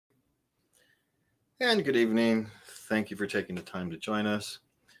And good evening. Thank you for taking the time to join us.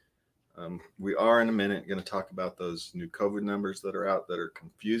 We are in a minute going to talk about those new COVID numbers that are out that are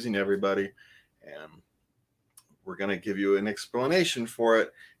confusing everybody. And we're going to give you an explanation for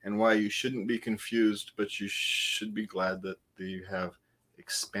it and why you shouldn't be confused, but you should be glad that you have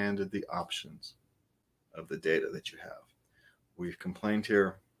expanded the options of the data that you have. We've complained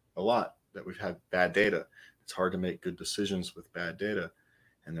here a lot that we've had bad data. It's hard to make good decisions with bad data.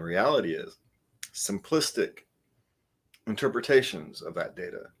 And the reality is, simplistic interpretations of that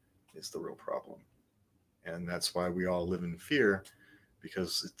data is the real problem. And that's why we all live in fear,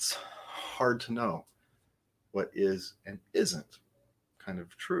 because it's hard to know what is and isn't kind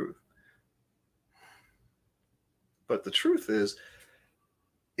of truth. But the truth is,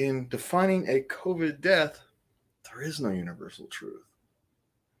 in defining a COVID death, there is no universal truth.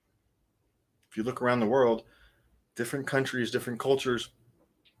 If you look around the world, different countries, different cultures,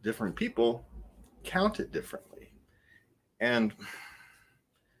 different people count it differently. And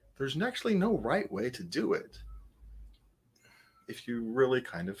there's actually no right way to do it if you really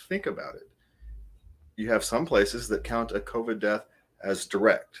kind of think about it. You have some places that count a COVID death as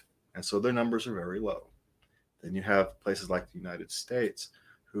direct, and so their numbers are very low. Then you have places like the United States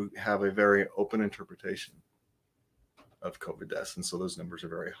who have a very open interpretation of COVID deaths, and so those numbers are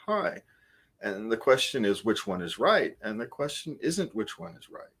very high. And the question is which one is right, and the question isn't which one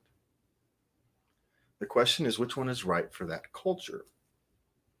is right. The question is which one is right for that culture.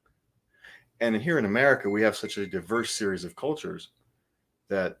 And here in America, we have such a diverse series of cultures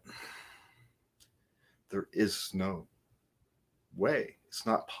that there is no way. It's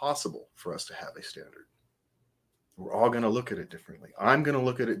not possible for us to have a standard. We're all going to look at it differently. I'm going to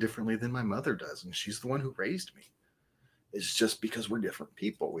look at it differently than my mother does, and she's the one who raised me. It's just because we're different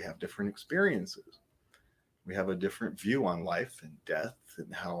people. We have different experiences. We have a different view on life and death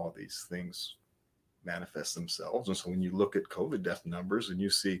and how all these things manifest themselves. And so when you look at COVID death numbers and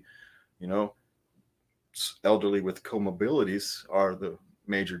you see, elderly with comorbidities are the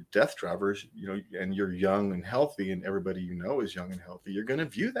major death drivers, and you're young and healthy and everybody is young and healthy, you're going to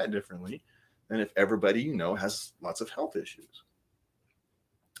view that differently than if everybody has lots of health issues.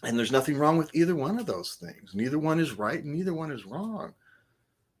 And there's nothing wrong with either one of those things. Neither one is right and neither one is wrong.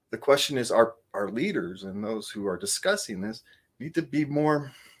 The question is, our leaders and those who are discussing this need to be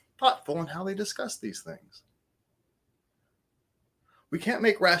more thoughtful in how they discuss these things. We can't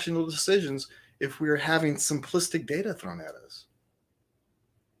make rational decisions if we are having simplistic data thrown at us.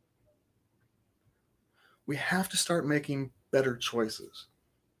 We have to start making better choices.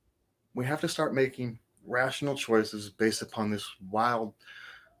 We have to start making rational choices based upon this wild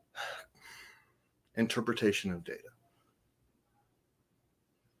interpretation of data.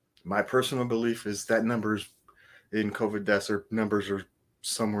 My personal belief is that numbers in COVID deaths numbers are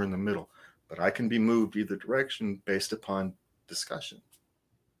somewhere in the middle, but I can be moved either direction based upon discussion.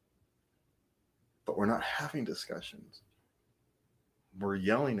 But we're not having discussions. We're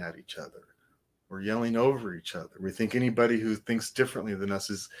yelling at each other. We're yelling over each other. We think anybody who thinks differently than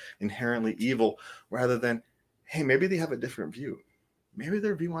us is inherently evil, rather than, hey, maybe they have a different view. Maybe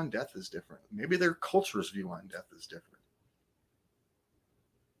their view on death is different. Maybe their culture's view on death is different.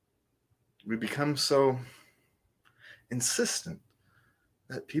 We become so insistent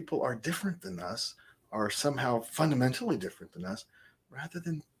that people are different than us, are somehow fundamentally different than us, rather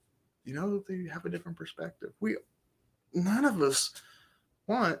than, they have a different perspective. None of us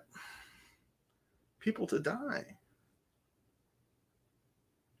want people to die.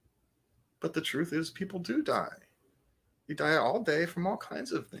 But the truth is, people do die. You die all day from all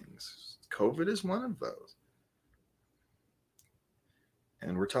kinds of things. COVID is one of those.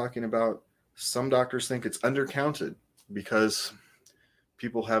 And we're talking about, some doctors think it's undercounted because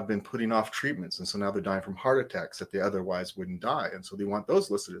people have been putting off treatments, and so now they're dying from heart attacks that they otherwise wouldn't die, and so they want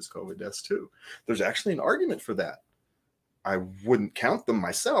those listed as COVID deaths too. There's actually an argument for that. I wouldn't count them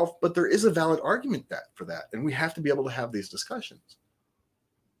myself, but there is a valid argument for that, and we have to be able to have these discussions.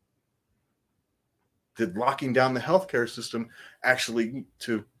 Did locking down the healthcare system actually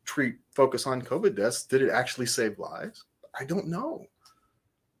to focus on COVID deaths, did it actually save lives? I don't know.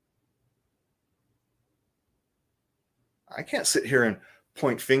 I can't sit here and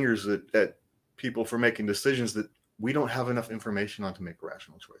point fingers at people for making decisions that we don't have enough information on to make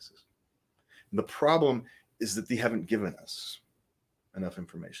rational choices. And the problem is that they haven't given us enough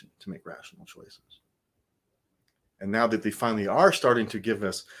information to make rational choices. And now that they finally are starting to give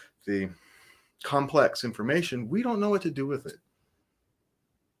us the complex information, we don't know what to do with it.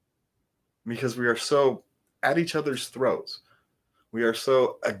 Because we are so at each other's throats. We are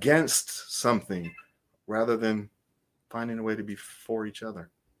so against something rather than finding a way to be for each other.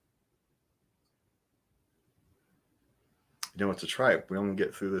 it's a tripe. We only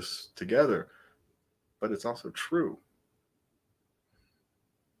get through this together. But it's also true.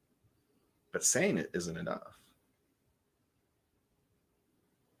 But saying it isn't enough.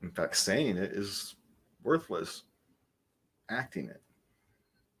 In fact, saying it is worthless. Acting it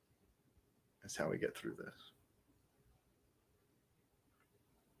is how we get through this.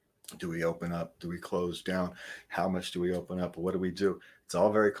 Do we open up? Do we close down? How much do we open up? What do we do? It's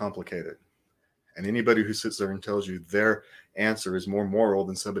all very complicated. And anybody who sits there and tells you their answer is more moral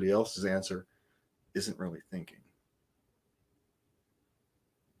than somebody else's answer isn't really thinking.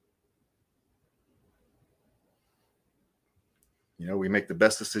 We make the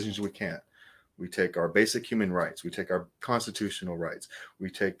best decisions we can. We take our basic human rights. We take our constitutional rights. We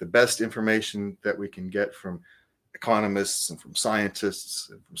take the best information that we can get from economists and from scientists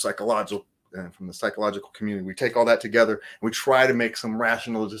and from the psychological community. We take all that together and we try to make some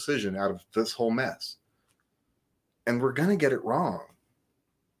rational decision out of this whole mess. And we're going to get it wrong.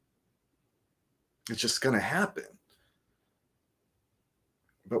 It's just going to happen.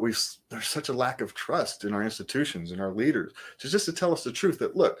 But there's such a lack of trust in our institutions and our leaders to tell us the truth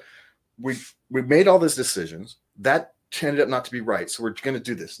that, look, we made all these decisions that ended up not to be right. So we're going to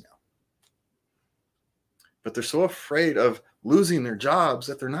do this now. But they're so afraid of losing their jobs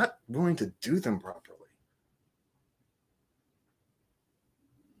that they're not willing to do them properly.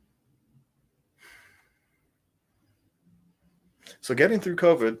 So getting through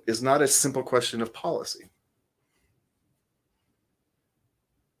COVID is not a simple question of policy.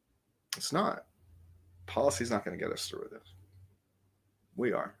 It's not. Policy is not going to get us through this.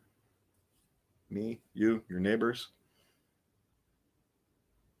 We are. Me, you, your neighbors.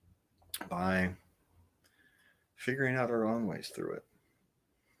 By figuring out our own ways through it.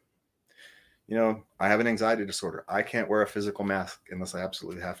 I have an anxiety disorder. I can't wear a physical mask unless I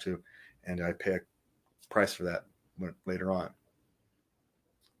absolutely have to, and I pay a price for that later on.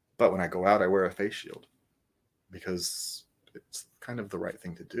 But when I go out, I wear a face shield because it's kind of the right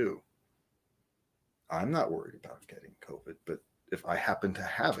thing to do. I'm not worried about getting COVID, but if I happen to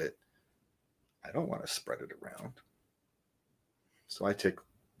have it, I don't want to spread it around. So I take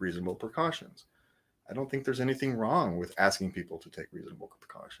reasonable precautions. I don't think there's anything wrong with asking people to take reasonable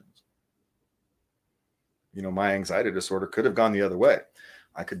precautions. My anxiety disorder could have gone the other way.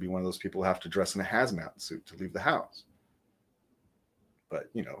 I could be one of those people who have to dress in a hazmat suit to leave the house. But,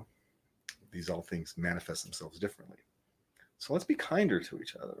 these all things manifest themselves differently. So let's be kinder to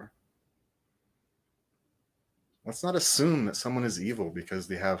each other. Let's not assume that someone is evil because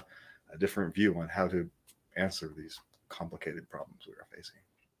they have a different view on how to answer these complicated problems we are facing.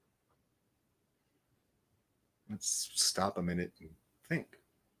 Let's stop a minute and think.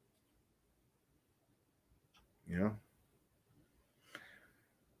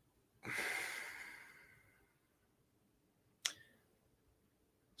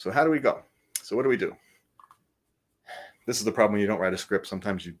 So how do we go? So what do we do? This is the problem when you don't write a script.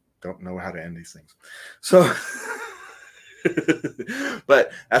 Sometimes you don't know how to end these things. So,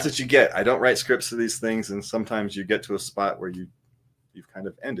 but that's what you get. I don't write scripts for these things. And sometimes you get to a spot where you've kind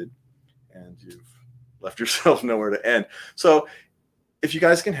of ended and you've left yourself nowhere to end. So if you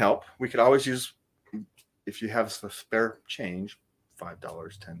guys can help, we could always use, if you have some spare change, $5,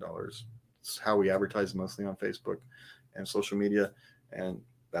 $10. It's how we advertise mostly on Facebook and social media. And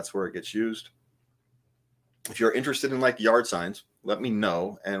that's where it gets used. If you're interested in yard signs, let me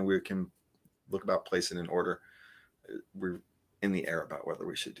know and we can look about placing an order. We're in the air about whether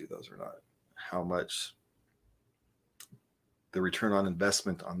we should do those or not. How much the return on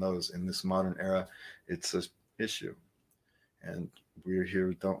investment on those in this modern era, it's an issue. And we're here,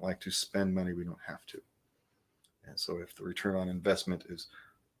 we don't like to spend money we don't have to. And so if the return on investment is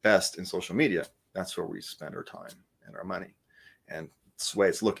best in social media, that's where we spend our time and our money. And it's the way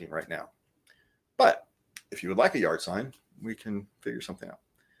it's looking right now. But if you would like a yard sign, we can figure something out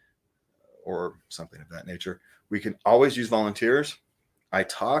or something of that nature. We can always use volunteers. I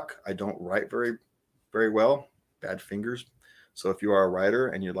don't write very, very well, bad fingers. So if you are a writer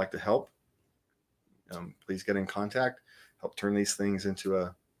and you'd like to help, please get in contact, help turn these things into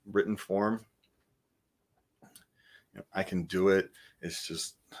a written form. I can do it. It's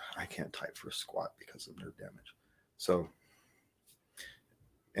just, I can't type for a squat because of nerve damage. So,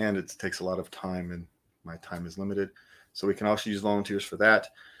 and it takes a lot of time and my time is limited. So we can also use volunteers for that.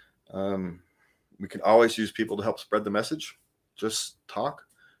 We can always use people to help spread the message. Just talk.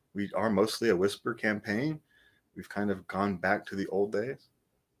 We are mostly a whisper campaign. We've kind of gone back to the old days.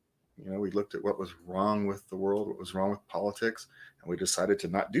 We looked at what was wrong with the world, what was wrong with politics, and we decided to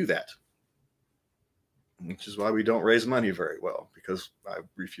not do that. Which is why we don't raise money very well, because I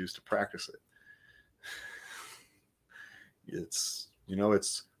refuse to practice it. It's,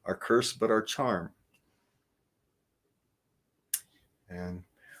 it's our curse, but our charm. And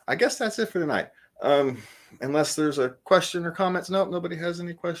I guess that's it for tonight. Unless there's a question or comments. Nope, nobody has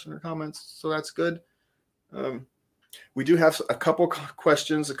any question or comments, so that's good. We do have a couple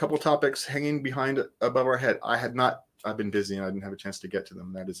questions, a couple topics hanging behind above our head. I've been busy and I didn't have a chance to get to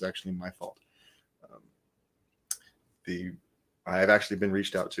them. That is actually my fault. I have actually been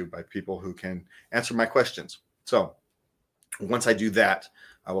reached out to by people who can answer my questions. So once I do that,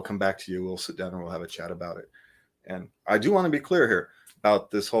 I will come back to you. We'll sit down and we'll have a chat about it. And I do want to be clear here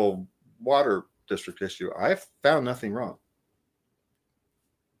about this whole water district issue. I've found nothing wrong.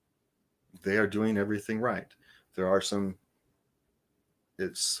 They are doing everything right. There's some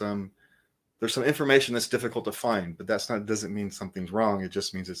information that's difficult to find, but doesn't mean something's wrong. It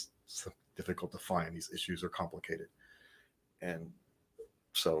just means it's difficult to find. These issues are complicated. And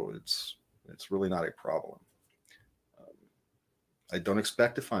so it's really not a problem. I don't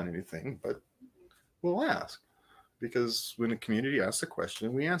expect to find anything, but we'll ask, because when a community asks a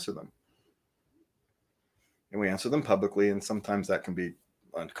question, we answer them. And we answer them publicly, and sometimes that can be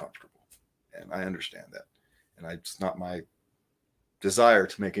uncomfortable. And I understand that. And it's not my desire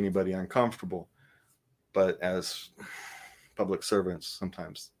to make anybody uncomfortable, but as public servants,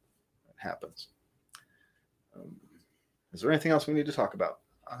 sometimes it happens. Is there anything else we need to talk about?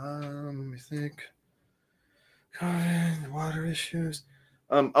 Let me think. Water issues.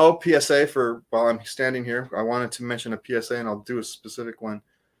 PSA for while I'm standing here. I wanted to mention a PSA, and I'll do a specific one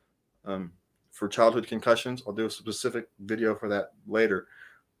for childhood concussions. I'll do a specific video for that later.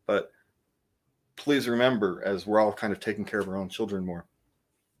 But please remember, as we're all kind of taking care of our own children more.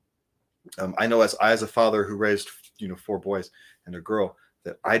 I know as a father who raised 4 boys and a girl,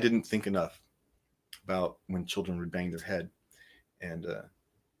 that I didn't think enough about when children would bang their head. And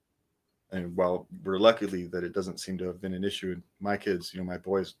while we're lucky that it doesn't seem to have been an issue in my kids, my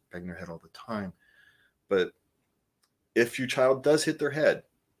boys bang their head all the time. But if your child does hit their head,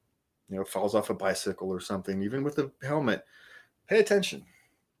 falls off a bicycle or something, even with a helmet, pay attention.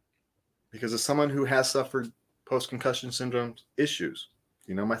 Because as someone who has suffered post-concussion syndrome issues,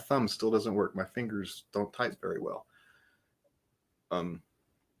 my thumb still doesn't work. My fingers don't type very well. And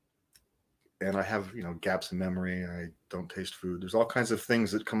I have, gaps in memory. I don't taste food. There's all kinds of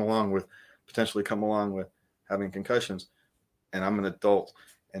things that potentially come along with having concussions. And I'm an adult,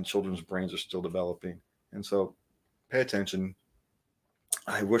 and children's brains are still developing. And so pay attention.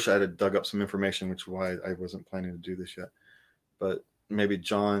 I wish I had dug up some information, which is why I wasn't planning to do this yet. But maybe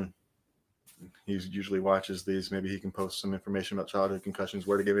John, he usually watches these. Maybe he can post some information about childhood concussions,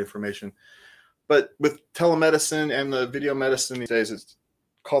 where to give information. But with telemedicine and the video medicine these days, it's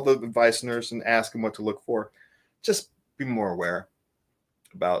call the advice nurse and ask them what to look for. Just be more aware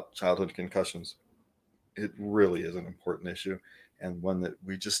about childhood concussions. It really is an important issue, and one that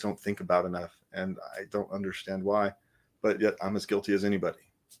we just don't think about enough. And I don't understand why, but yet I'm as guilty as anybody.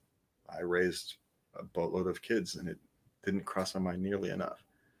 I raised a boatload of kids, and it didn't cross my mind nearly enough.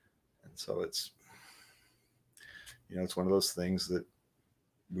 And so it's one of those things that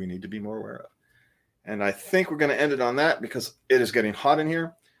we need to be more aware of. And I think we're going to end it on that, because it is getting hot in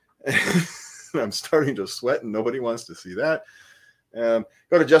here. I'm starting to sweat, and nobody wants to see that. Go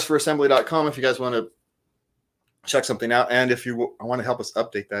to justforassembly.com if you guys want to check something out. And if you want to help us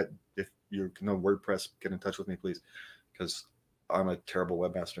update that, if you know WordPress, get in touch with me, please, because I'm a terrible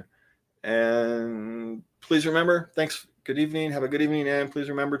webmaster. And please remember, thanks. Good evening. Have a good evening. And please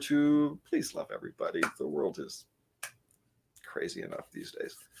remember to please love everybody. The world is crazy enough these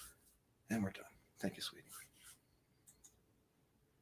days. And we're done. Thank you, sweetie.